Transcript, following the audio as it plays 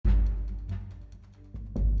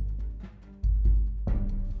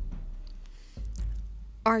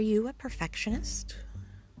Are you a perfectionist?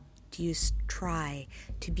 Do you try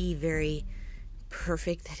to be very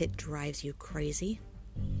perfect that it drives you crazy?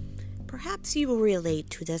 Perhaps you will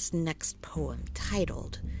relate to this next poem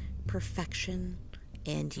titled Perfection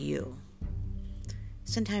and You.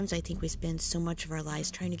 Sometimes I think we spend so much of our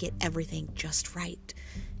lives trying to get everything just right.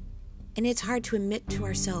 And it's hard to admit to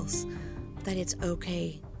ourselves that it's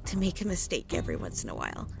okay to make a mistake every once in a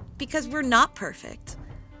while because we're not perfect,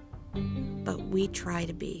 but we try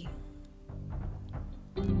to be.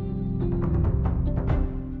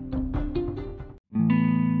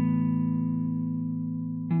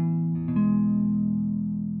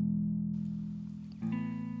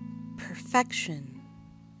 Perfection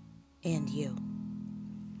and You.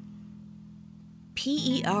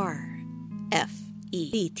 Perfection.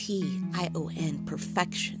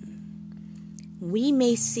 Perfection. We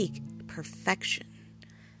may seek perfection,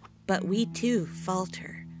 but we too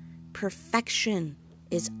falter. Perfection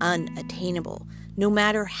is unattainable, no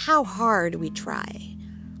matter how hard we try.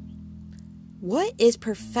 What is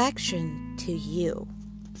perfection to you?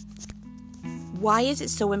 Why is it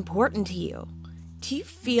so important to you? Do you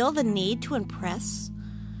feel the need to impress?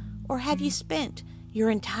 Or have you spent your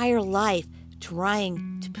entire life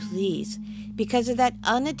trying to please because of that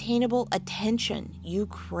unattainable attention you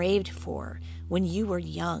craved for when you were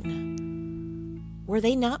young? Were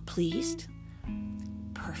they not pleased?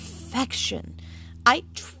 Perfection. I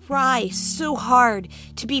try so hard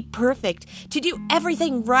to be perfect, to do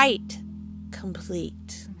everything right.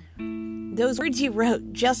 Complete. Those words you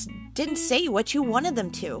wrote just didn't say what you wanted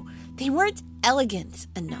them to. They weren't elegant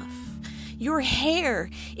enough. Your hair,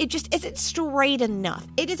 it just isn't straight enough.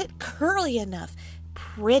 It isn't curly enough,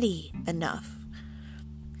 pretty enough.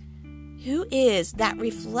 Who is that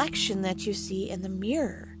reflection that you see in the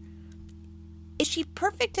mirror? Is she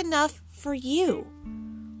perfect enough for you?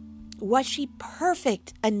 Was she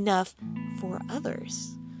perfect enough for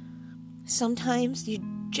others? Sometimes you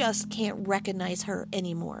just can't recognize her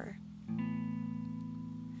anymore.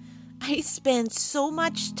 I spend so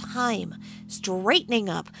much time straightening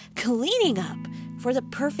up, cleaning up for the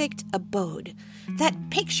perfect abode. That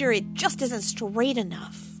picture, it just isn't straight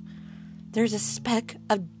enough. There's a speck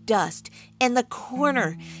of dust in the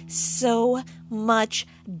corner. So much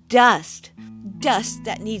dust. Dust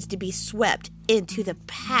that needs to be swept into the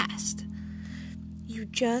past. You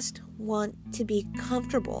just want to be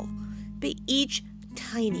comfortable, but each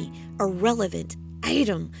tiny, irrelevant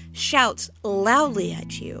item shouts loudly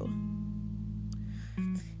at you.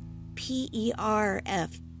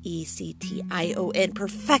 Perfection.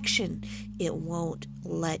 Perfection. It won't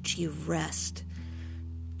let you rest.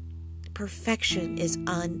 Perfection is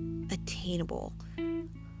unattainable.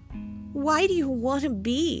 Why do you want to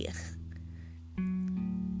be?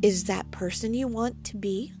 Is that person you want to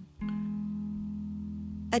be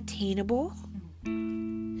attainable?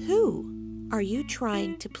 Who are you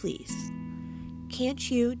trying to please? Can't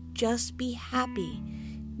you just be happy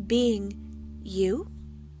being you?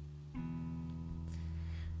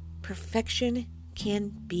 Perfection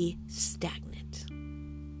can be stagnant.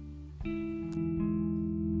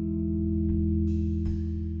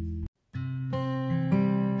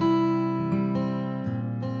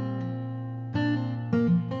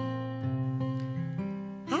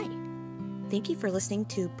 Hi, thank you for listening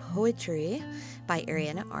to Poetry by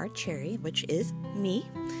Ariana R. Cherry, which is me.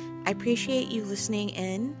 I appreciate you listening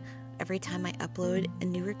in every time I upload a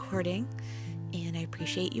new recording, and I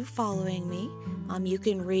appreciate you following me. You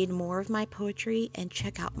can read more of my poetry and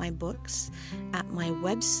check out my books at my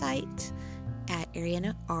website at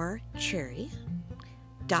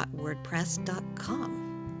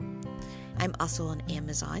arianarcherry.wordpress.com. I'm also on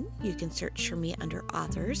Amazon. You can search for me under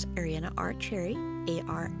authors, Ariana R. Cherry,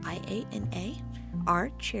 Ariana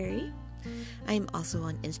R. Cherry. I'm also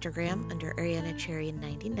on Instagram under Ariana Cherry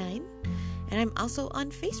 99, and I'm also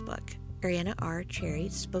on Facebook, Ariana R. Cherry,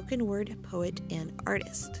 spoken word poet and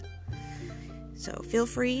artist. So feel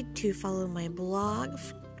free to follow my blog,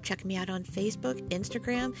 check me out on Facebook,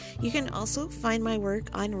 Instagram. You can also find my work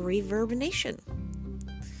on Reverb Nation.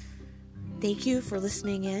 Thank you for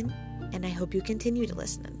listening in, and I hope you continue to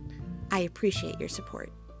listen. I appreciate your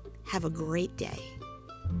support. Have a great day.